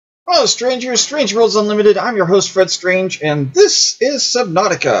Hello, strangers. Strange Worlds Unlimited. I'm your host, Fred Strange, and this is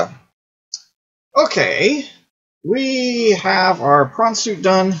Subnautica. Okay, we have our prawn suit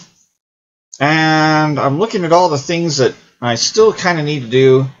done, and I'm looking at all the things that I still kind of need to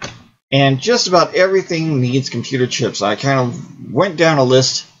do, and just about everything needs computer chips. I kind of went down a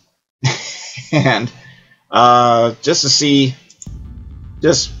list, and just to see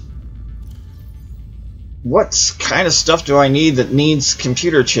just what kind of stuff do I need that needs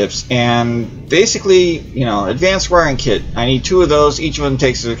computer chips. And basically, you know, advanced wiring kit. I need 2 of those. Each of them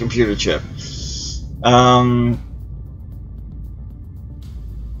takes a computer chip. Yeah,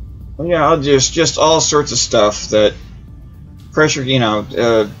 just all sorts of stuff that pressure, you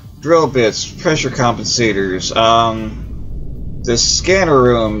know, drill bits, pressure compensators, the scanner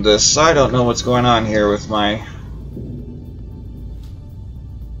room, this, I don't know what's going on here with my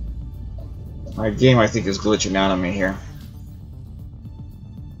game. I think is glitching out on me here.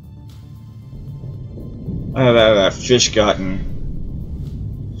 That fish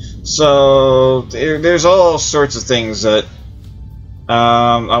gotten. So there's all sorts of things that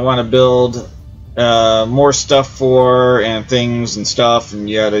I want to build more stuff for, and things and stuff, and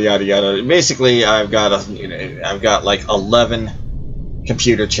yada yada yada. Basically, I've got like 11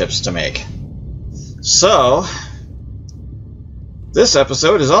 computer chips to make. So this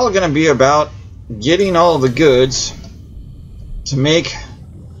episode is all going to be about getting all the goods to make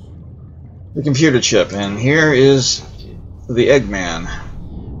the computer chip. And here is the Eggman.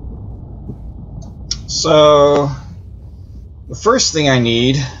 So the first thing I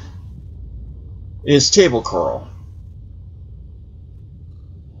need is table coral.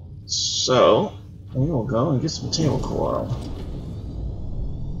 So we will go and get some table coral.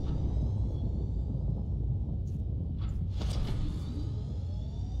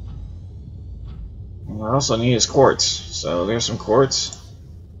 What I also need is quartz. So there's some quartz.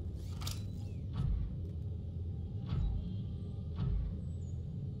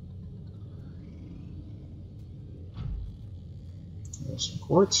 There's some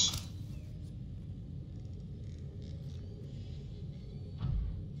quartz.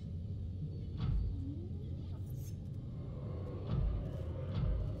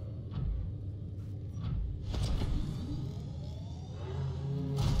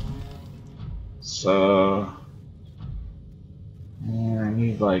 So, and I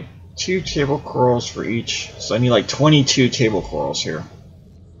need like 2 table corals for each. So I need like 22 table corals here.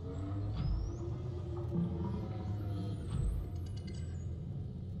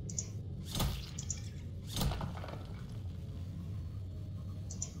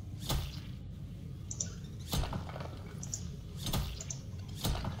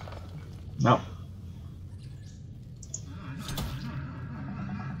 Nope.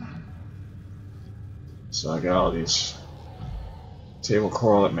 So I got all these table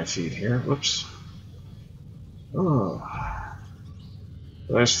coral at my feet here. Whoops. Oh,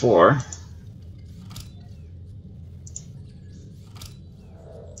 there's 4.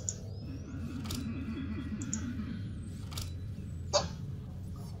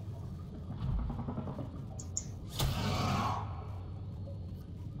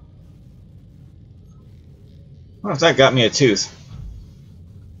 What if that got me a tooth?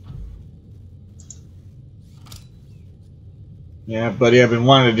 Yeah, buddy, I've been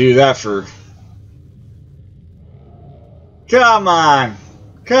wanting to do that for... Come on!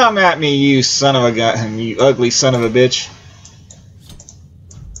 Come at me, you son of a gun, you ugly son of a bitch.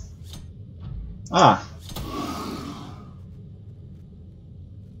 Ah.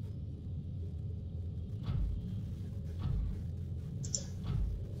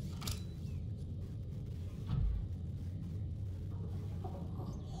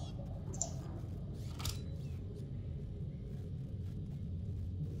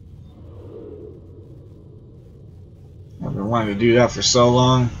 I've been wanting to do that for so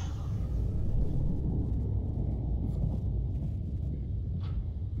long.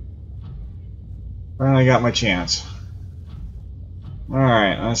 Finally got my chance.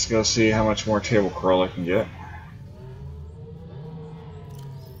 Alright, let's go see how much more table coral I can get.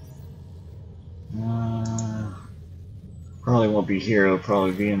 Probably won't be here, it'll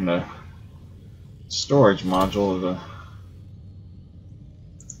probably be in the storage module of the...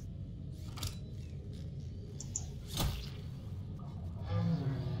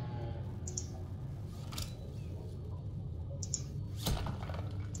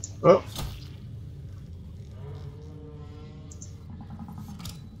 Oh.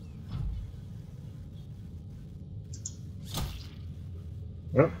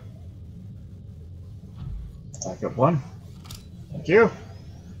 Yep. Back up 1. Thank you.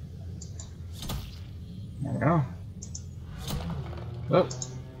 There we go. Oh.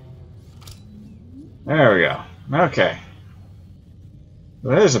 There we go. Okay.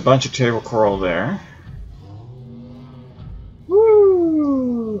 There's a bunch of table coral there.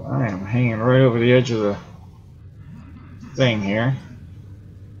 Woo! I am hanging right over the edge of the thing here.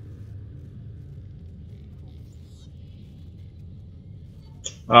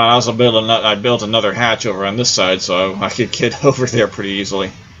 I also built another hatch over on this side, so I could get over there pretty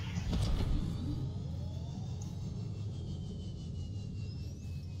easily.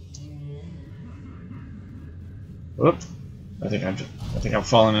 Whoop! I think I'm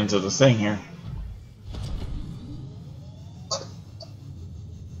falling into the thing here.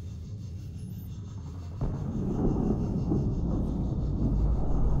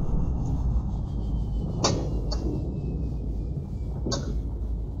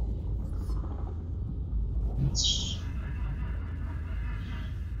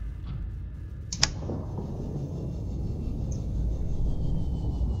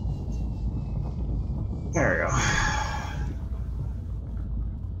 There we go.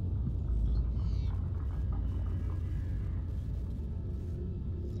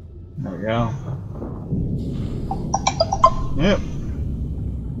 There we go. Yep.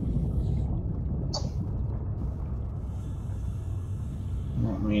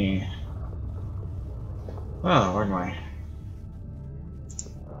 Let me... Oh, where am I?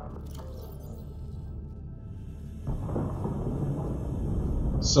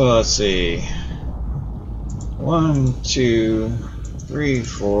 So let's see. 1, 2, 3,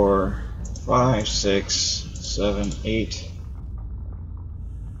 4, 5, 6, 7, 8.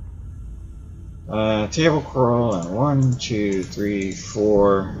 Table coral and 1, 2, 3,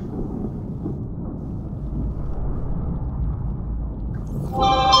 4.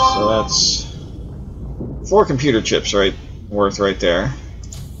 So that's 4 computer chips worth right there.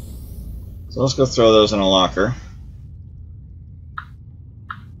 So let's go throw those in a locker.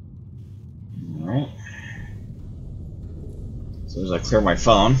 Alright. As soon as I clear my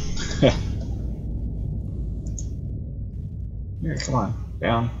phone. Here, come on.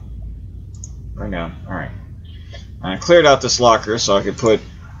 Down. Right down. Alright. I cleared out this locker so I could put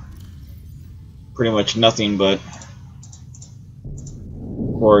pretty much nothing but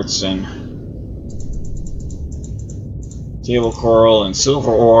quartz and table coral and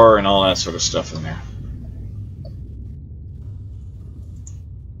silver ore and all that sort of stuff in there.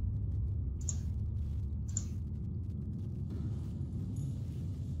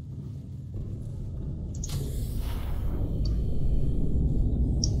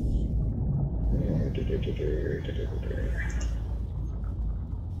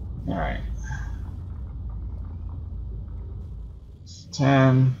 Alright.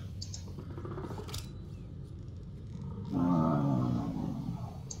 10.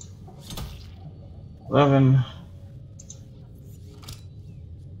 11.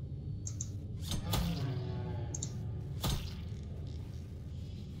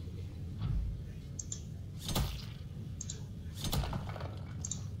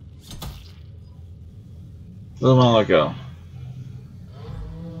 Doesn't want to let go.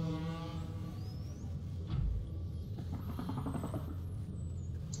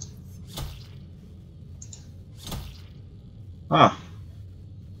 Huh.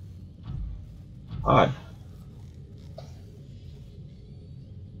 Odd.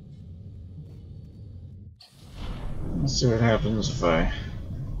 Let's see what happens if I...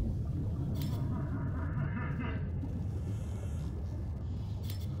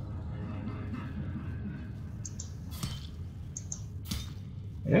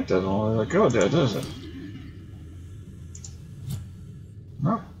 Yeah, it doesn't want to let go there, does it?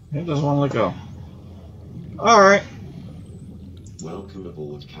 Nope, it doesn't want to let go. Alright. Welcome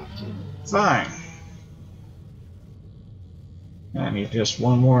aboard, Captain. Fine. I need just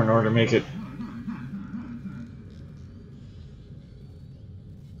one more in order to make it.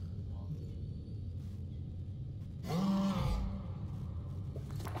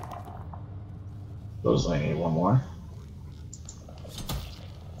 Those I need one more.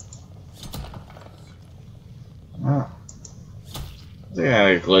 Oh. I think I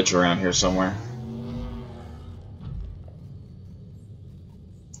had a glitch around here somewhere.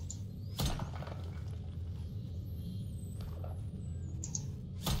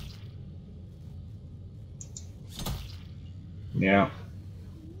 Yeah.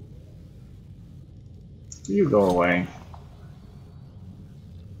 You go away.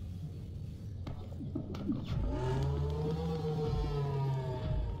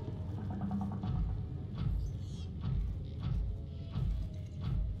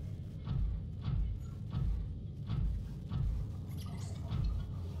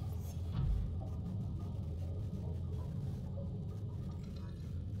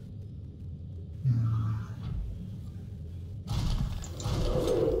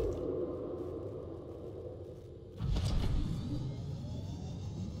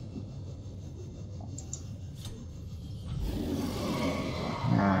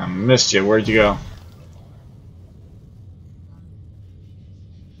 missed you. Where'd you go?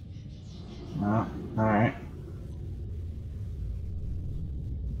 Oh, alright.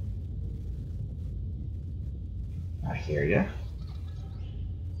 I hear ya.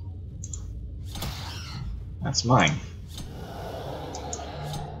 That's mine.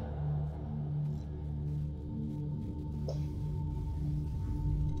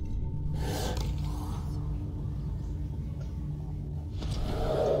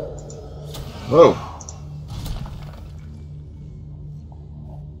 Whoa.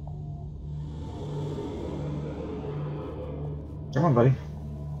 Come on, buddy.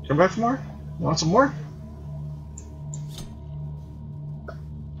 Come back for more? You want some more?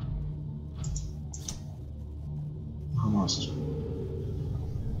 Almost.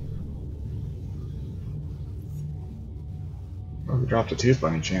 Oh, we dropped a tooth by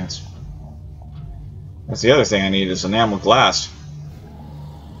any chance. That's the other thing I need is enamel glass.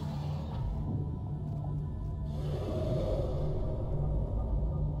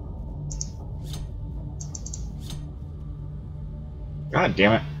 God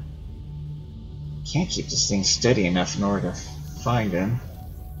damn it. Can't keep this thing steady enough in order to find him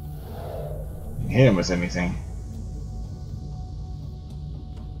and hit him with anything.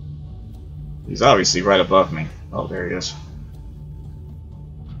 He's obviously right above me. Oh, there he is.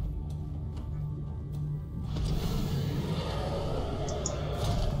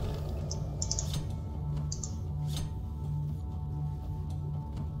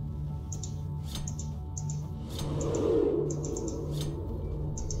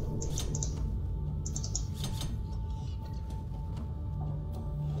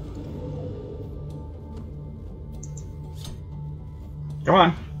 Come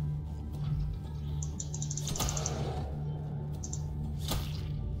on.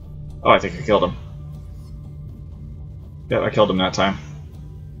 Oh, I think I killed him. Yeah, I killed him that time.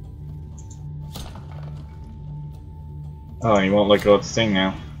 Oh, and he won't let go of the thing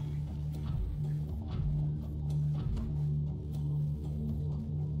now.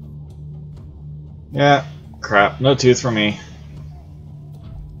 Yeah, crap. No tooth for me.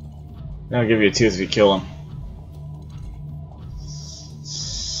 I'll give you a tooth if you kill him.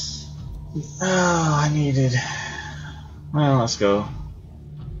 Oh, I needed... Well, let's go.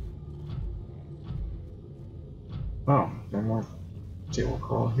 Oh, there more table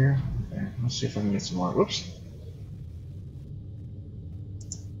coral here. Okay, let's see if I can get some more. Whoops.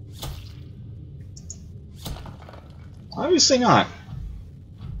 Obviously not.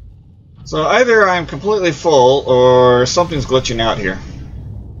 So either I'm completely full or something's glitching out here.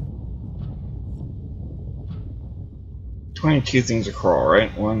 22 things of coral,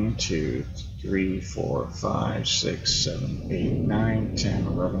 right? 1, 2, 3, 4, 5, 6, 7, 8, 9, 10,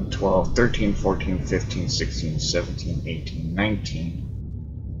 11, 12, 13, 14, 15, 16, 17, 18, 19,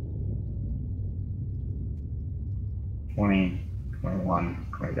 20, 21,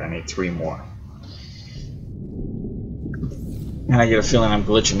 22. I need 3 more. And I get a feeling I'm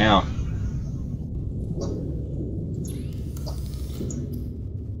glitching out.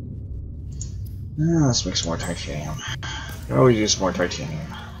 Let's make some more titanium. I always use more titanium.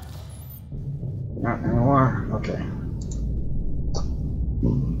 Not anymore? Okay.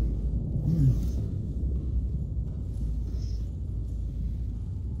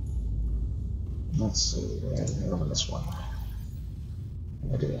 Let's see. I remember this one.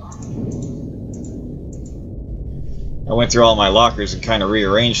 I do. I went through all my lockers and kind of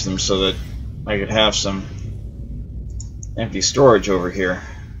rearranged them so that I could have some empty storage over here.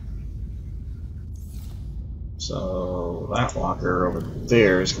 So that locker over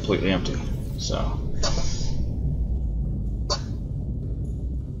there is completely empty. So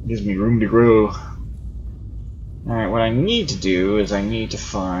gives me room to grow. Alright, what I need to do is I need to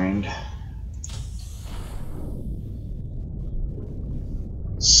find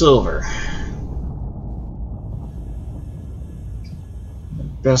silver. The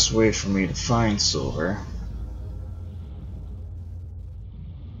best way for me to find silver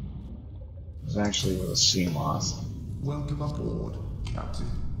is actually with a sea moth. Welcome aboard, Captain.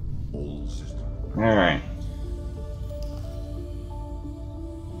 All systems. Alright.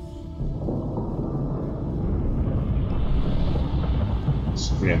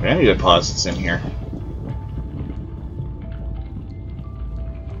 So if we have any deposits in here.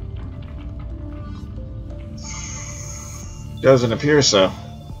 Doesn't appear so.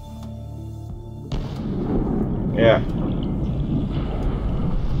 Yeah.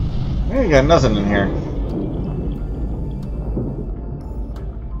 I got nothing in here.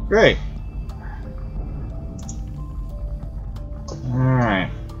 Great.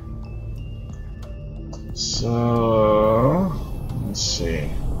 Alright. So, let's see.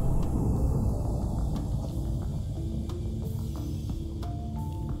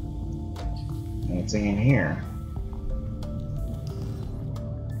 Anything in here?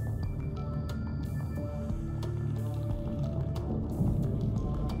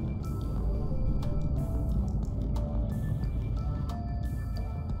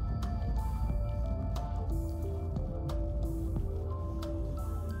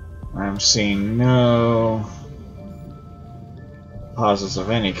 I'm seeing no deposits of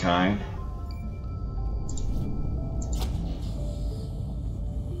any kind.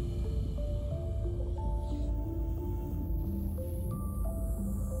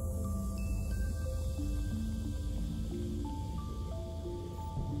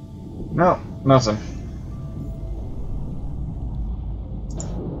 No, nothing.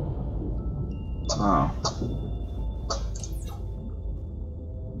 Oh.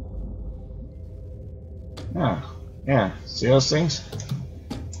 Yeah, yeah. See those things?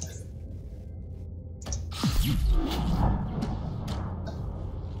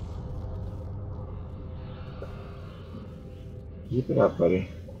 Keep it up, buddy.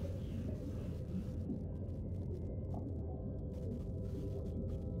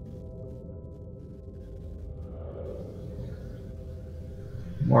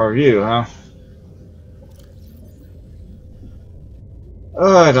 More of you, huh?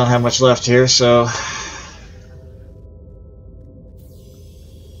 Oh, I don't have much left here, so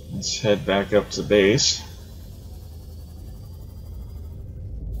let's head back up to the base.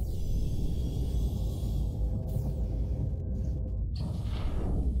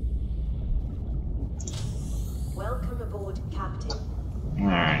 Welcome aboard, Captain.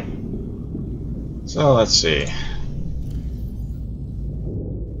 Alright. So let's see.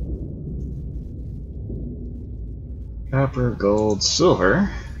 Copper, gold,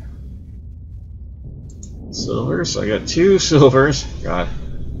 silver. Silver, so I got 2 silvers. God.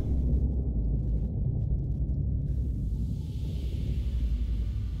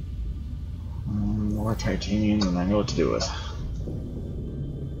 More titanium than I know what to do with.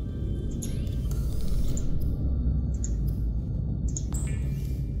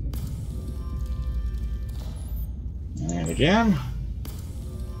 And again.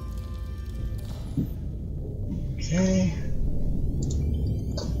 Okay.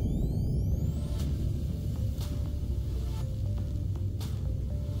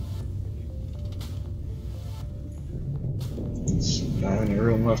 Do I have any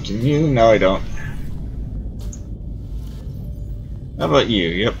room left in you? No, I don't. How about you?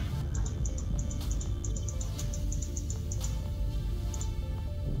 Yep.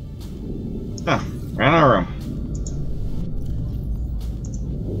 Oh, ran out of room.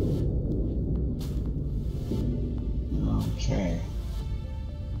 Okay.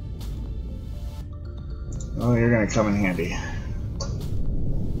 Oh, you're gonna come in handy.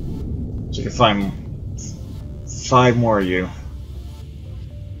 So you can find 5 more of you.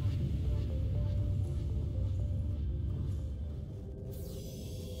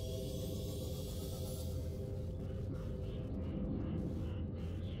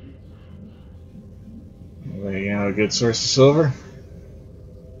 You know, a good source of silver.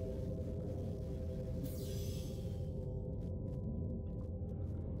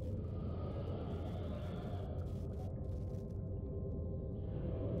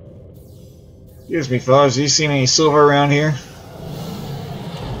 Excuse me, fellas. You seen any silver around here?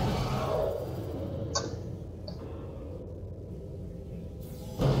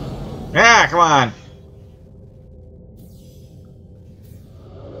 Ah, come on.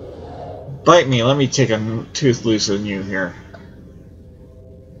 Bite me. Let me take a tooth loose in you here.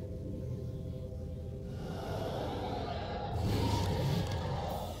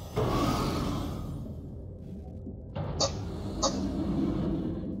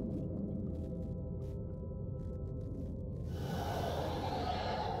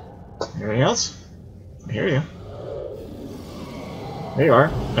 Anything else? I hear you. There you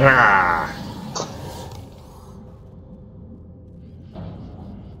are. Ah!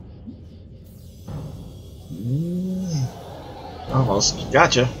 Almost.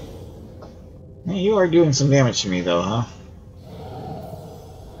 Gotcha. Hey, you are doing some damage to me, though, huh?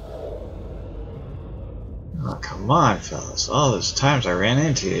 Oh, come on, fellas. All those times I ran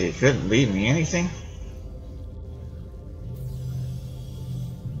into you, you couldn't leave me anything?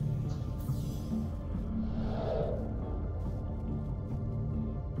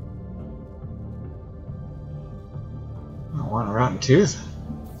 I want a rotten tooth.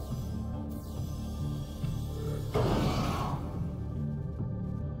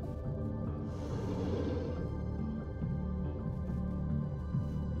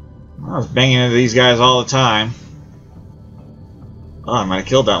 I was banging into these guys all the time. Oh, I might have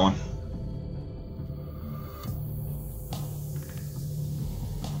killed that one.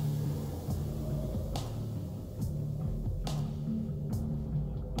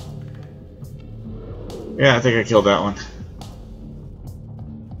 Yeah, I think I killed that one.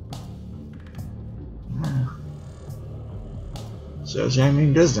 Shows you I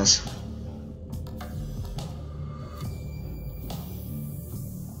mean business.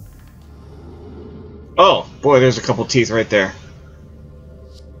 Oh, boy, there's a couple teeth right there.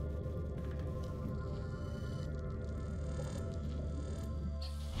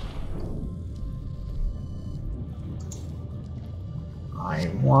 I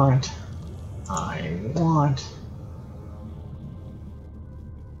want.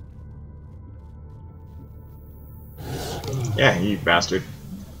 Yeah, you bastard.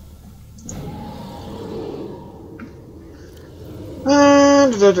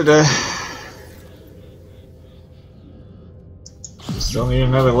 Still need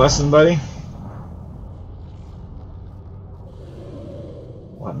another lesson, buddy?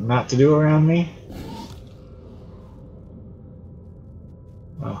 What not to do around me?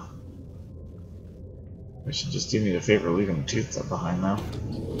 Oh. I should just do me the favor leaving the tooth up behind now.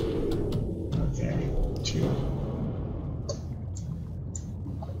 Okay, 2.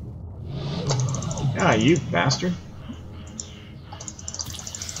 Ah, you bastard.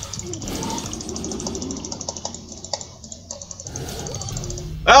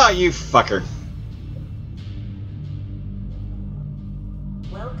 Ah, you fucker.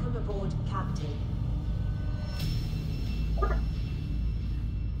 Welcome aboard, Captain.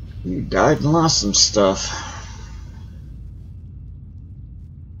 You died and lost some stuff.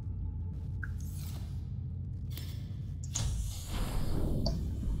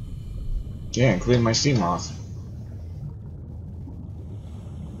 Yeah, including my sea moth.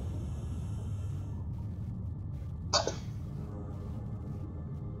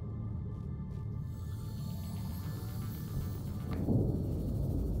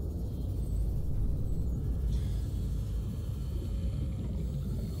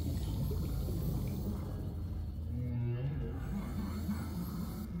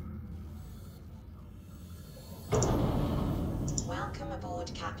 Welcome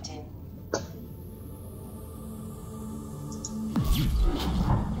aboard, Captain.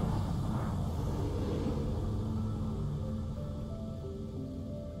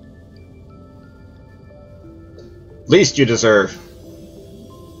 Least you deserve.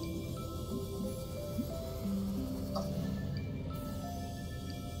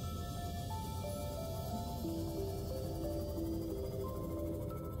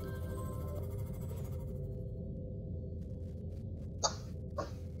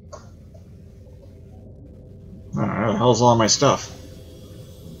 Where the hell's all my stuff?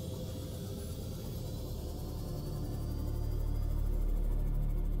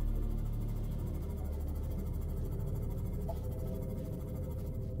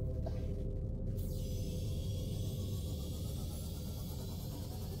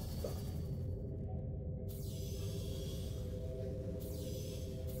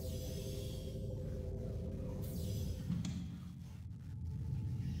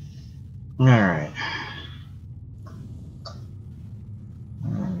 Alright.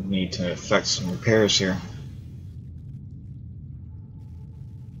 Need to effect some repairs here.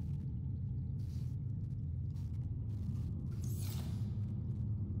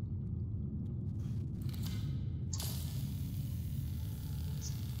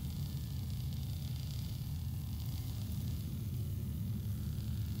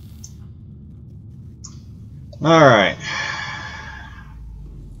 Alright.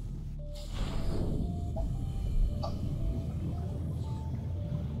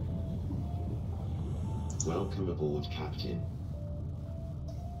 Welcome aboard, Captain.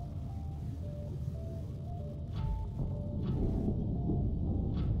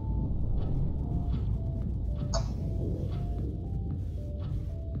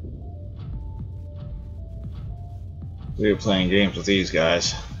 We were playing games with these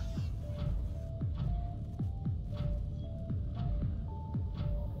guys.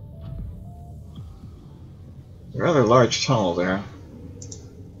 Rather large tunnel there.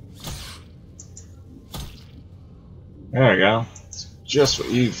 There we go. It's just what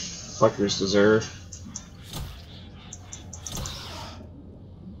you fuckers deserve.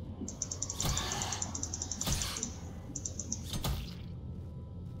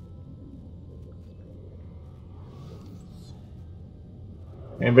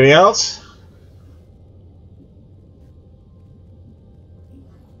 Anybody else?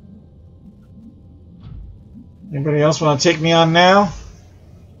 Anybody else want to take me on now?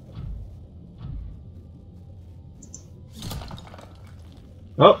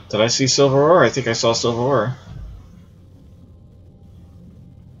 Oh, did I see silver ore? I think I saw silver ore.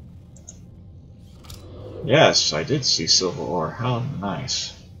 Yes, I did see silver ore. How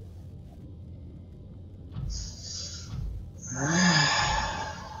nice.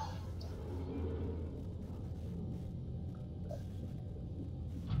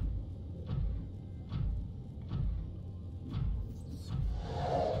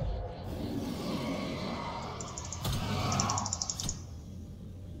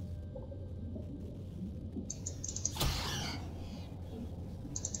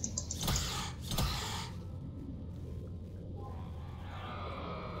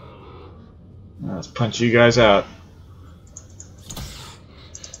 Let's punch you guys out.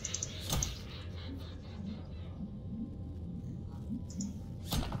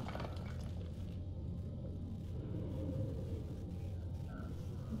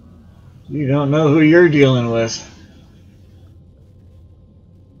 You don't know who you're dealing with.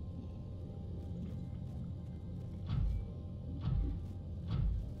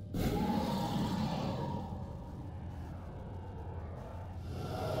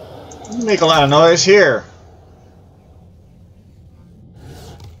 You make a lot of noise here.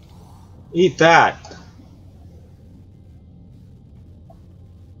 Eat that.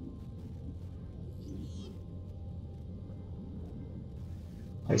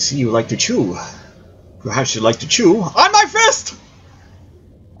 I see you like to chew. Perhaps you'd like to chew on my fist!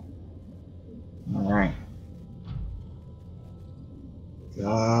 Alright.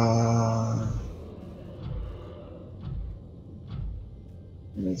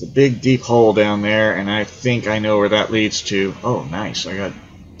 There's a big deep hole down there, and I think I know where that leads to. Oh, nice. I got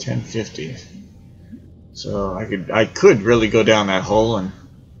 1050. So I could really go down that hole and...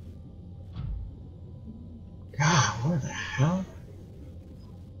 God, where the hell?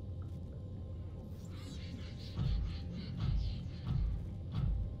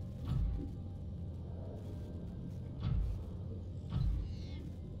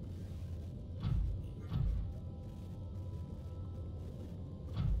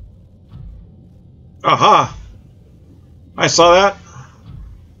 Aha! I saw that.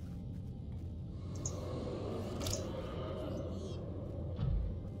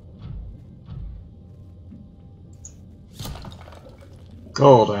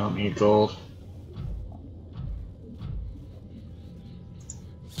 Gold, I don't need gold.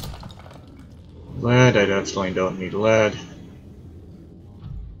 Lead, I definitely don't need lead.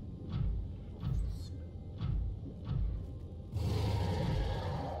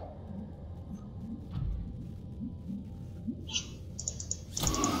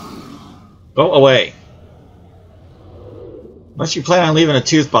 Go away. Unless you plan on leaving a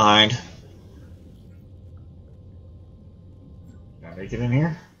tooth behind. Can I make it in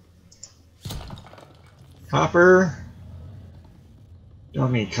here? Copper.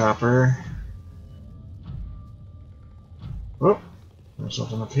 Don't need copper. Oh, there's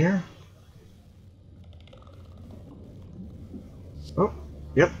something up here. Oh,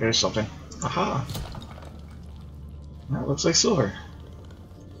 yep, there's something. Aha. That looks like silver.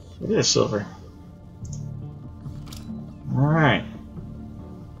 It is silver. Alright.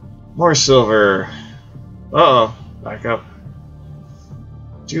 More silver. Uh-oh. Back up.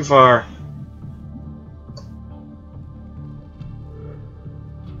 Too far.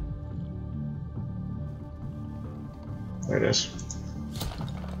 There it is.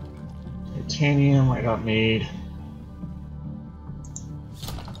 Titanium I don't need.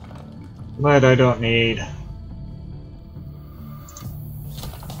 Lead I don't need.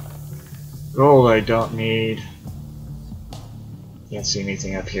 Gold I don't need. Can't see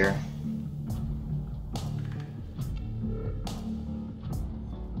anything up here.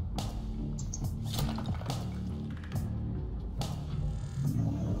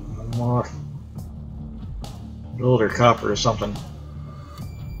 More gold or copper or something.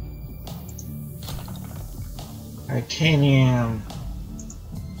 Titanium.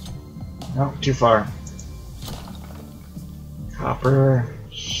 Nope, too far. Copper.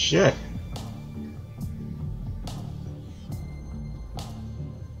 Shit.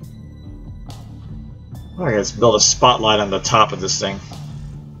 Alright, let's build a spotlight on the top of this thing.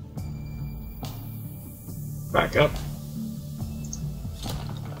 Back up.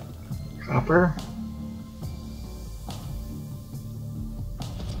 Copper.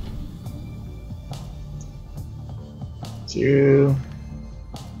 Two.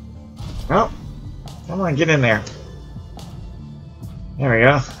 Oh, come on, get in there. There we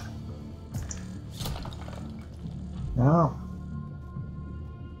go. No.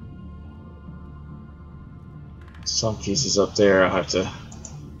 Some pieces up there I'll have to...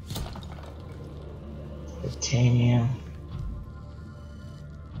 Titanium.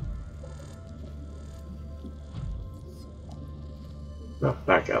 Oh,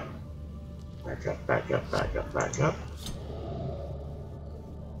 back up. Back up, back up, back up, back up.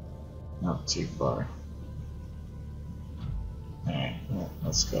 Not too far. Alright, well,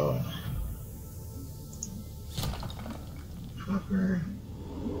 let's go. Copper.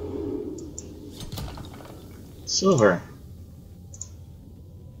 Silver.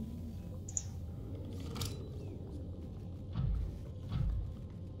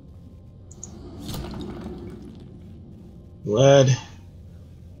 Lead.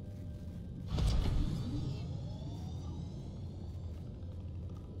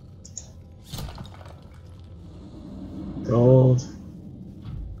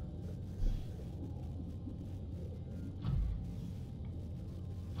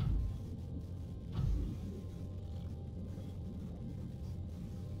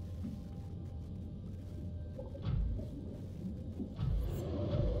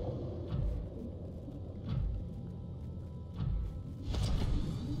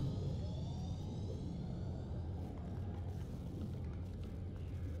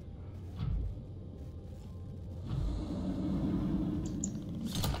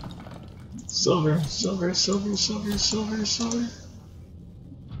 Silver, silver, silver, silver, silver, silver.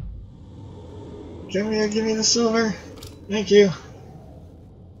 Give me the silver. Thank you.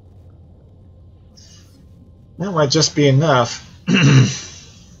 That might just be enough.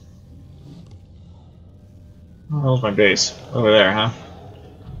 Where's my base? Over there, huh?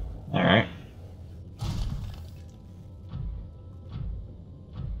 Alright.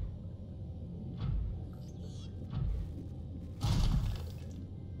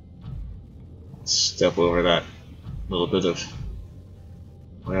 Step over that little bit of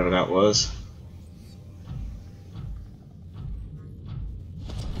whatever that was.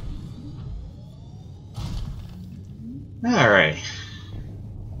 Alright.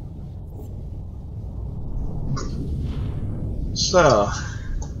 So,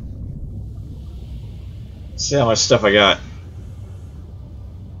 let's see how much stuff I got.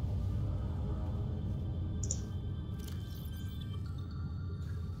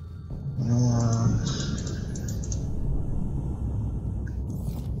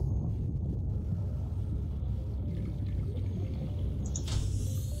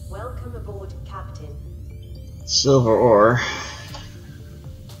 Welcome aboard, Captain. Silver ore.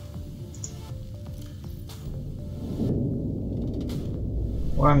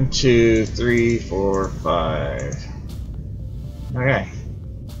 One, two, three, four, five. Okay.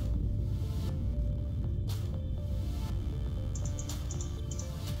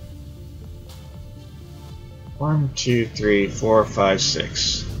 One, two, three, four, five,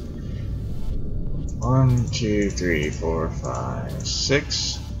 six. 1, 2, 3, 4, 5,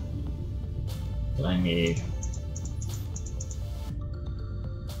 6. That I need.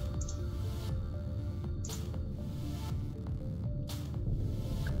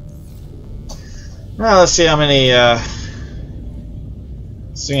 Now let's see how many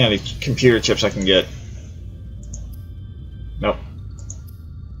computer chips I can get. Nope.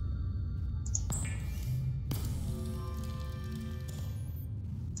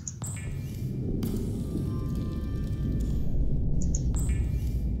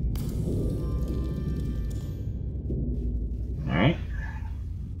 Alright.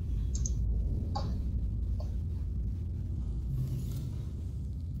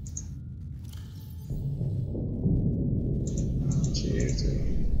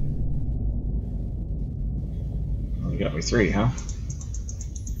 Got me 3, huh?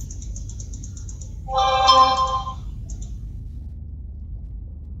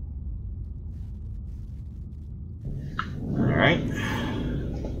 Alright.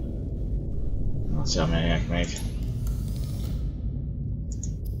 Let's see how many I can make.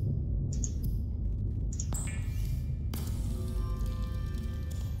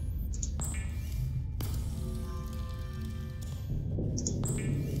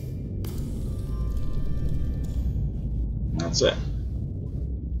 That's it.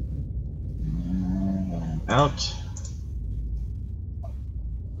 And out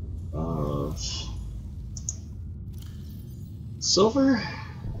of silver,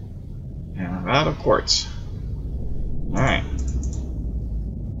 and I'm out of quartz. Alright.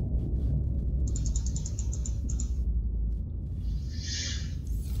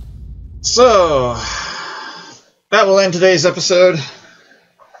 So, that will end today's episode.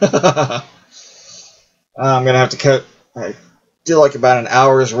 I'm going to have to cut. I did like about an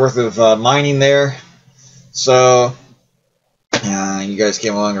hour's worth of mining there, so you guys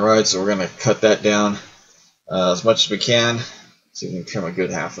came along the ride, so we're going to cut that down as much as we can, so we can trim a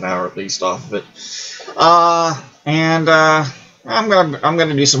good half an hour at least off of it. I'm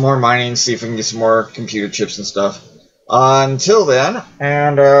gonna do some more mining, see if we can get some more computer chips and stuff. Until then,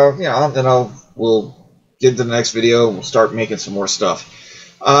 and then we'll get to the next video. We'll start making some more stuff.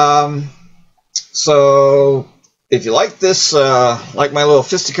 So if you like this, like my little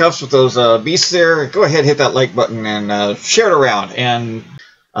fisticuffs with those beasts there, go ahead, hit that like button and share it around. And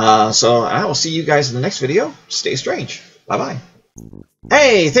so I will see you guys in the next video. Stay strange. Bye-bye.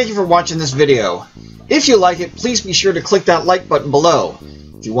 Hey, thank you for watching this video. If you like it, please be sure to click that like button below.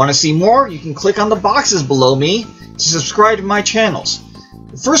 If you want to see more, you can click on the boxes below me to subscribe to my channels.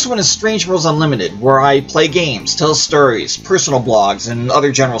 The first one is Strange Worlds Unlimited, where I play games, tell stories, personal blogs, and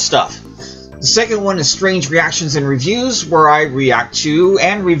other general stuff. The second one is Strange Reactions and Reviews, where I react to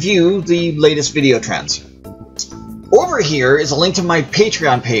and review the latest video trends. Over here is a link to my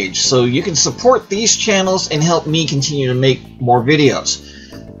Patreon page, so you can support these channels and help me continue to make more videos.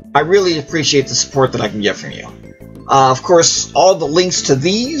 I really appreciate the support that I can get from you. Of course, all the links to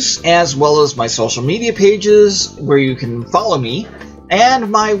these, as well as my social media pages, where you can follow me,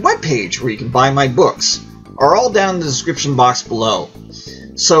 and my webpage, where you can buy my books, are all down in the description box below.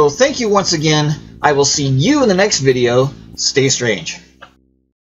 So thank you once again. I will see you in the next video. Stay strange.